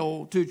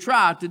tell to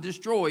try to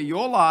destroy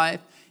your life,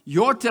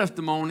 your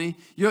testimony,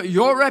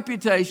 your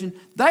reputation.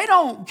 They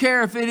don't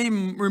care if it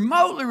even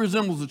remotely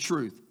resembles the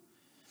truth.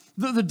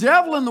 The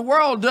devil in the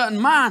world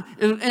doesn't mind,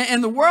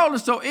 and the world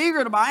is so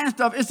eager to buy into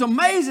stuff. It's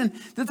amazing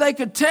that they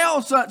could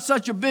tell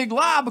such a big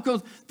lie,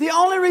 because the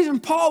only reason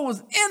Paul was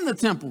in the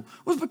temple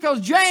was because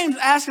James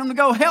asked him to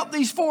go help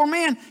these 4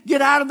 men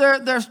get out of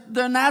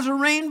their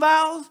Nazarene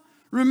vows.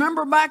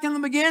 Remember back in the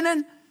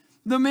beginning?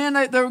 The men,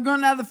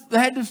 they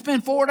had to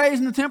spend 4 days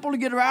in the temple to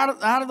get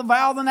out of the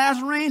vow of the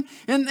Nazarene.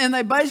 And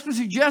they basically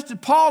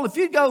suggested, Paul, if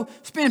you'd go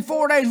spend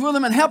 4 days with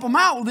them and help them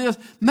out with this,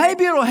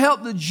 maybe it'll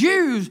help the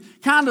Jews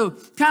kind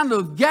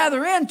of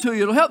gather into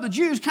you. It'll help the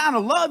Jews kind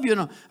of love you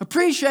and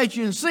appreciate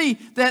you and see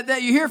that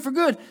you're here for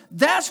good.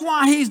 That's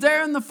why he's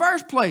there in the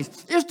first place.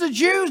 It's the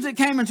Jews that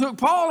came and took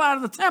Paul out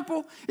of the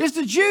temple. It's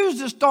the Jews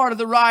that started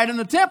the riot in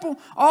the temple.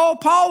 All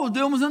Paul was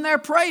doing was in there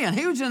praying.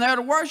 He was in there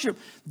to worship.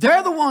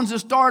 They're the ones that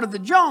started the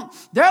junk.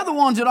 They're the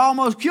ones that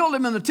almost killed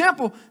him in the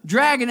temple,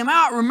 dragging him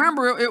out.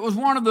 Remember, it was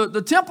one of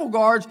the temple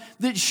guards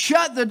that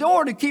shut the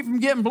door to keep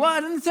from getting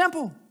blood in the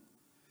temple.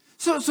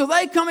 So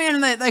they come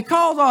in and they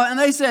called off and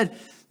they said,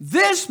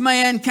 this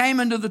man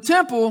came into the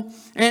temple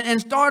and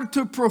started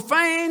to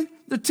profane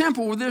the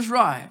temple with this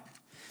riot.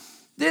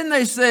 Then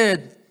they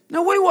said,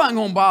 no, we wasn't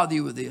going to bother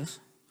you with this.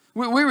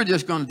 We were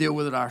just going to deal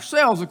with it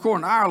ourselves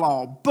according to our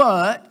law.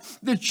 But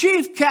the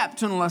chief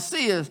captain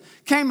Lysias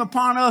came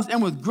upon us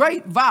and with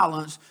great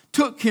violence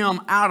took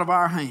him out of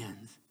our hands.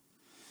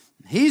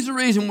 He's the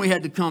reason we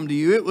had to come to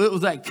you. It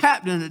was that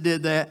captain that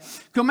did that.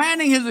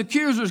 Commanding his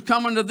accusers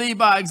coming to thee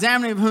by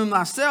examining of whom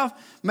thyself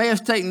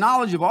mayest take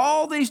knowledge of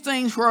all these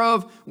things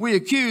whereof we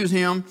accuse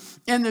him.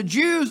 And the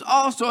Jews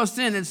also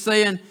assented,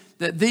 saying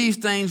that these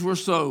things were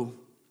so.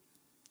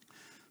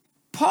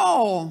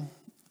 Paul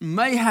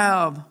may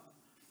have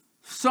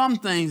some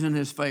things in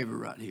his favor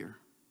right here.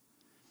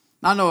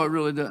 I know it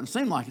really doesn't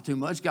seem like it too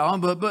much,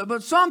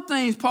 but some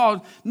things,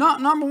 Paul,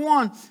 number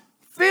one,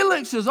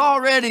 Felix has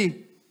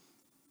already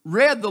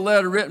read the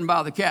letter written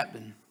by the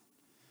captain,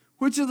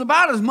 which is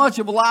about as much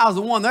of a lie as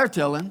the one they're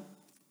telling,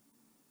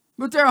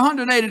 but they're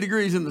 180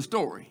 degrees in the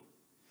story.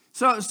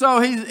 So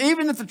he's,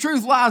 even if the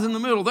truth lies in the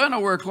middle, they're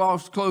nowhere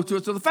close to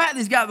it. So the fact that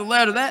he's got the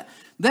letter,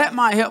 that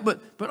might help,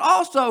 but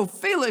also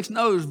Felix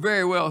knows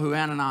very well who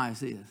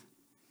Ananias is.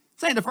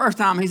 This ain't the first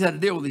time he's had to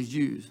deal with these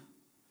Jews.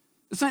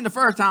 This ain't the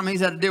first time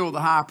he's had to deal with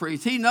the high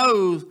priest. He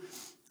knows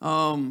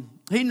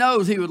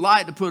he would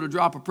like to put a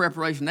drop of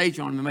preparation H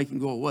on him and make him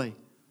go away,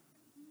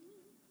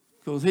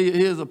 because he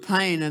is a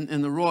pain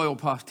in the royal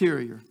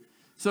posterior.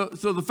 So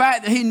the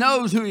fact that he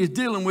knows who he's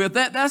dealing with,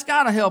 that's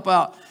got to help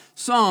out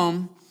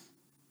some.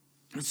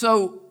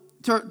 So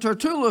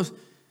Tertullus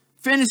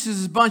finishes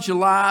his bunch of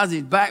lies.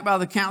 He's backed by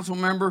the council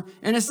member.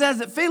 And it says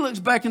that Felix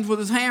beckons with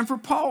his hand for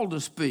Paul to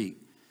speak.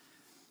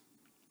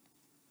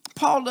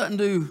 Paul doesn't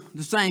do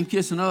the same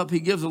kissing up. He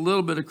gives a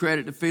little bit of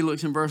credit to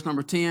Felix in verse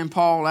number 10.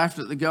 Paul,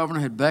 after the governor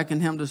had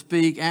beckoned him to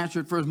speak,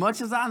 answered, "For as much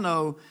as I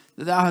know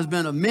that thou hast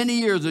been of many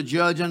years a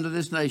judge unto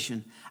this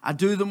nation, I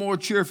do the more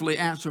cheerfully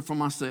answer for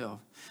myself.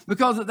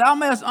 Because that thou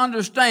mayest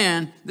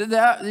understand that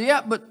there are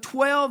yet but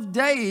 12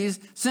 days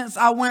since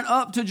I went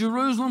up to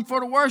Jerusalem for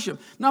to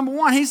worship." Number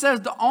one, he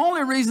says the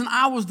only reason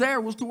I was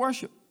there was to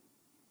worship.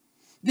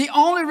 The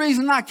only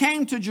reason I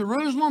came to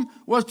Jerusalem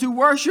was to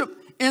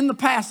worship in the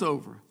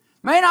Passover.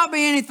 May not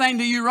be anything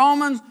to you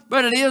Romans,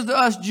 but it is to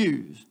us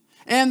Jews.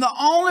 And the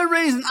only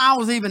reason I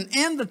was even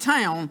in the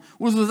town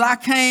was I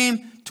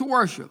came to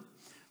worship.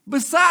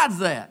 Besides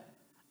that,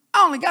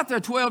 I only got there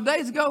 12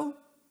 days ago.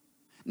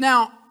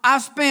 Now, I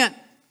spent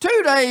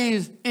 2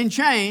 days in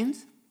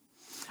chains.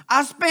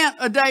 I spent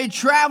a day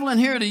traveling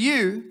here to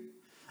you.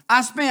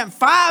 I spent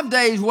 5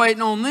 days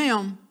waiting on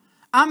them.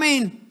 I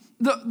mean,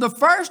 the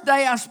first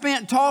day I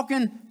spent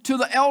talking to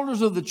the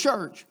elders of the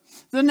church.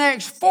 The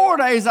next 4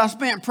 days I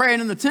spent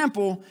praying in the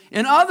temple.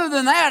 And other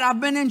than that,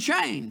 I've been in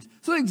chains.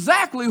 So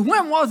exactly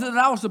when was it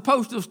that I was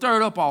supposed to have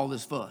stirred up all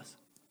this fuss?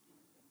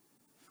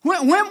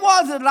 When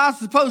was it that I was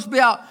supposed to be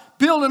out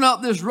building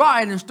up this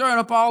riot and stirring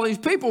up all these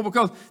people?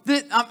 Because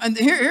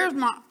here's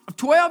my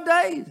 12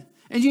 days.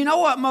 And you know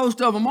what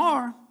most of them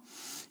are?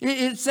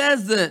 It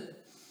says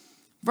that,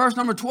 verse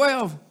number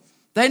 12,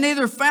 "They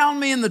neither found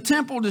me in the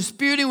temple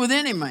disputing with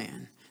any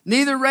man,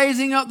 neither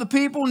raising up the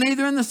people,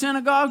 neither in the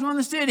synagogues nor in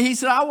the city." He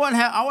said, I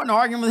wasn't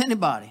arguing with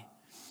anybody.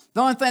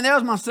 The only thing, there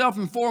was myself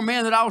and 4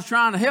 men that I was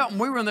trying to help, and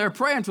we were in there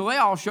praying until they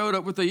all showed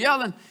up with the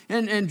yelling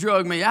and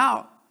drug me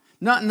out.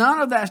 None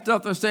of that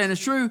stuff they're saying is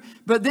true.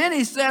 But then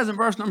he says in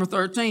verse number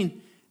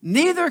 13,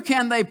 "Neither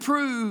can they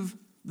prove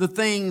the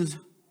things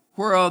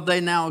whereof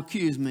they now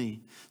accuse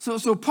me."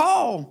 So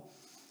Paul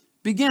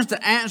begins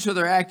to answer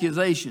their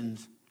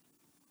accusations.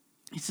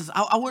 He says,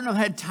 I wouldn't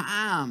have had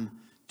time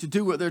to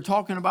do what they're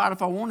talking about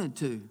if I wanted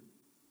to.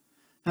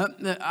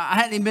 I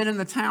hadn't even been in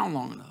the town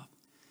long enough.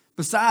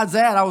 Besides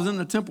that, I was in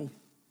the temple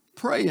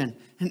praying,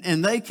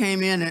 and they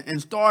came in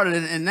and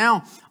started. And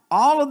now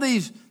all of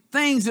these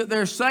things that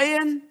they're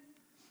saying,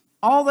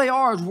 all they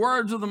are is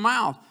words of the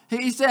mouth.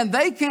 He said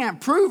they can't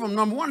prove them.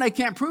 Number one, they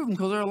can't prove them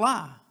because they're a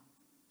lie.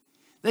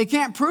 They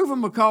can't prove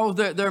them because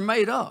they're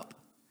made up.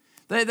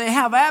 They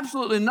have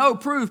absolutely no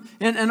proof.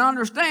 And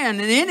understand,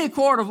 in any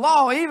court of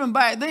law, even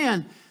back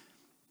then,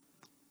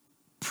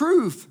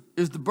 proof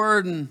is the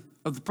burden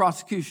of the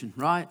prosecution,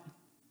 right?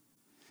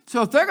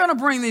 So if they're going to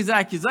bring these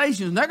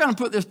accusations, and they're going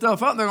to put this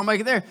stuff up, and they're going to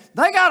make it there,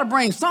 they got to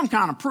bring some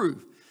kind of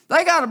proof.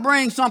 They got to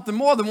bring something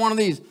more than one of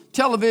these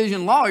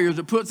television lawyers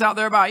that puts out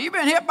there about, "You've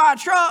been hit by a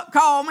truck,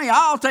 call me,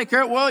 I'll take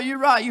care of it." Well, you're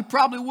right, you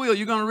probably will.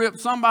 You're going to rip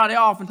somebody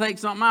off and take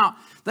something out.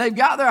 They've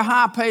got their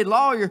high-paid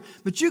lawyer,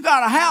 but you got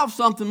to have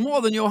something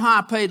more than your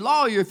high-paid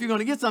lawyer. If you're going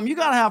to get something, you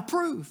got to have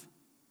proof.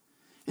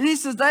 And he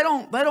says they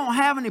don't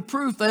have any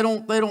proof. They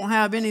don't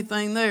have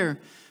anything there.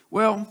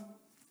 Well,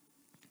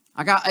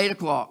 I got 8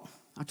 o'clock.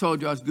 I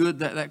told you I was good.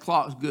 That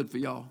clock's good for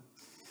y'all.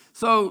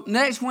 So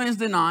next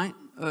Wednesday night,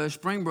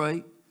 spring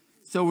break.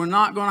 So we're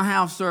not going to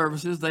have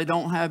services. They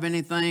don't have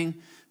anything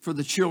for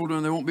the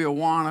children. There won't be a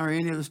Awana or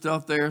any of the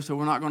stuff there. So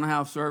we're not going to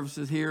have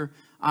services here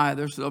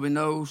either. So there'll be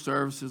no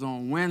services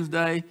on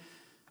Wednesday.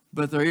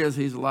 But there is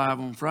He's Alive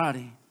on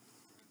Friday.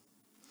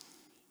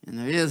 And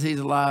there is He's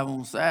Alive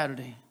on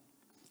Saturday.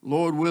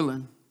 Lord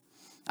willing.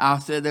 I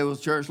said there was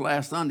church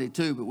last Sunday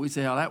too, but we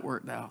see how that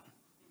worked out.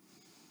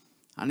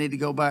 I need to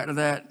go back to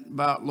that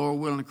about Lord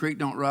willing the creek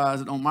don't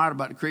rise. It don't matter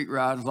about the creek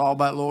rising. It's all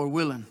about Lord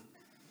willing.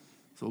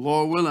 So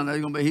Lord willing,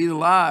 there's going to be He's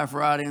Alive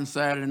Friday and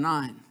Saturday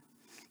night.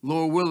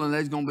 Lord willing,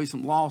 there's going to be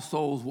some lost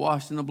souls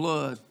washed in the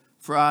blood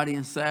Friday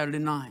and Saturday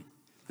night.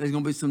 There's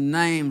going to be some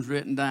names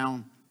written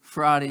down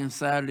Friday and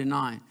Saturday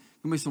night.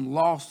 There's going to be some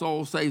lost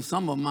souls saved.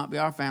 Some of them might be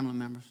our family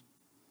members.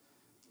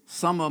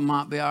 Some of them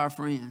might be our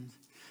friends.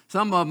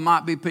 Some of them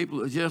might be people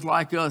that are just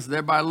like us.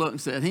 Everybody looked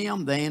and said,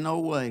 "Him, there ain't no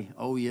way."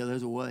 Oh yeah,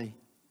 there's a way.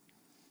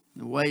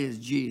 The way is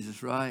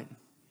Jesus, right?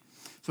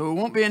 So we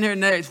won't be in here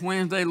next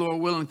Wednesday, Lord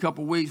willing. In a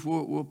couple of weeks,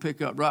 we'll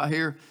pick up right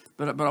here.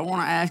 But I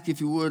want to ask if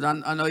you would.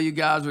 I know you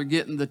guys are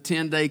getting the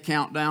 10-day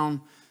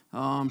countdown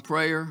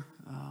prayer.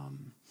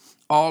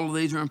 All of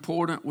these are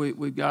important.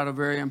 We've got a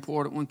very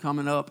important one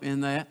coming up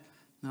in that.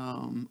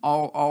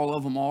 All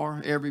of them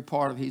are. Every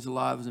part of He's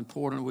Alive is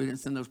important. We didn't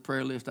send those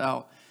prayer lists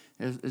out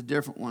as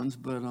different ones,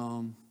 but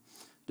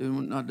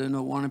not do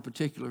no one in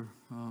particular.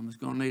 It's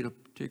going to need a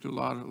particular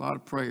lot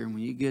of prayer. And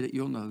when you get it,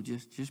 you'll know.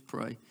 Just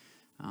pray.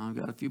 I've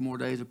got a few more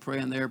days of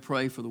praying there.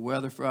 Pray for the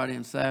weather Friday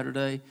and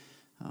Saturday.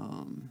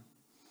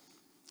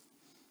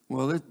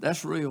 Well,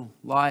 that's real.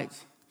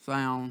 Lights,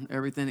 sound,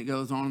 everything that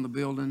goes on in the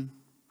building.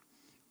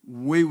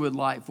 We would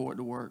like for it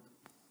to work.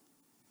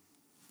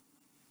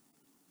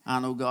 I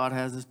know God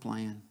has His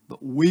plan,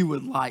 but we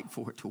would like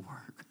for it to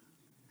work.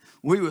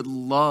 We would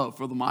love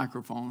for the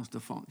microphones to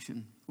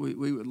function.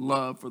 We would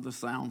love for the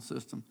sound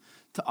system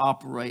to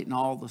operate and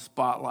all the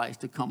spotlights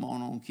to come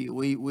on cue.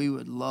 We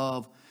would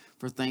love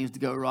for things to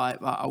go right.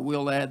 I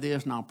will add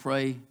this, and I'll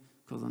pray,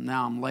 because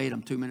now I'm late.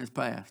 I'm 2 minutes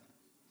past.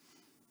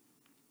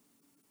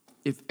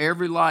 If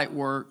every light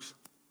works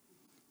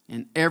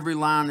and every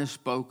line is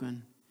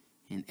spoken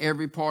and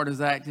every part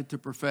is acted to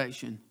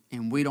perfection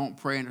and we don't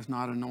pray and it's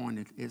not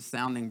anointed, it's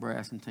sounding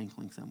brass and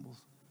tinkling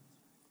cymbals.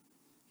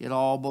 It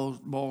all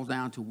boils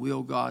down to,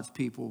 will God's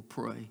people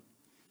pray?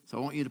 So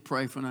I want you to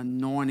pray for an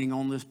anointing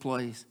on this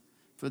place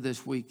for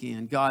this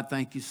weekend. God,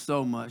 thank you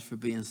so much for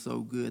being so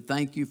good.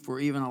 Thank you for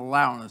even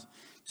allowing us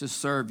to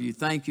serve you.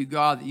 Thank you,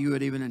 God, that you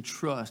would even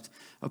entrust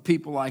a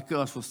people like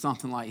us with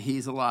something like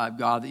He's Alive,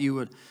 God, that you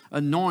would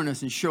anoint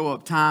us and show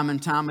up time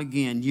and time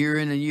again, year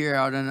in and year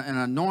out, and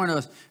anoint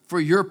us for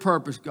your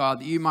purpose,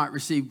 God, that you might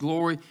receive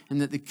glory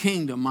and that the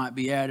kingdom might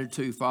be added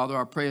to. Father,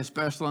 I pray a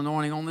special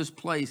anointing on this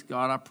place,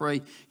 God. I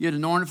pray you'd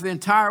anoint it for the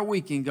entire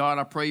weekend, God.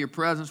 I pray your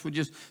presence would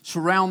just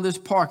surround this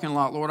parking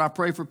lot, Lord. I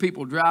pray for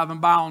people driving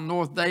by on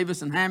North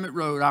Davis and Hammett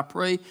Road. I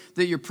pray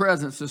that your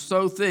presence is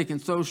so thick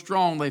and so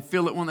strong they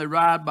feel it when they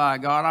ride by,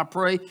 God. I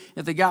pray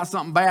if they got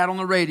something bad on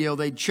the radio,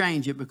 they'd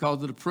change it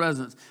because of the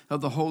presence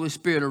of the Holy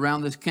Spirit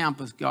around this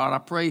campus, God. I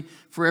pray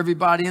for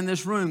everybody in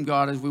this room,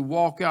 God, as we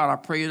walk out. I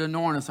pray you'd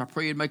anoint us. I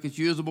pray you'd make us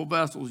usable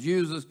vessels.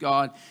 Use us,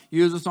 God.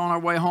 Use us on our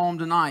way home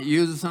tonight.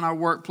 Use us in our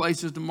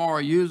workplaces tomorrow.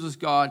 Use us,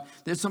 God,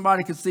 that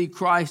somebody could see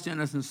Christ in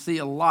us and see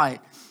a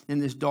light in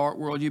this dark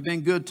world. You've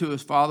been good to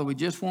us, Father. We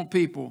just want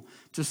people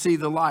to see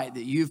the light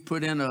that you've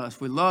put in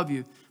us. We love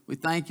you. We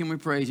thank you and we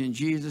praise you in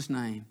Jesus'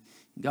 name.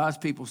 God's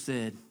people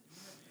said,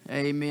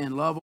 amen. Love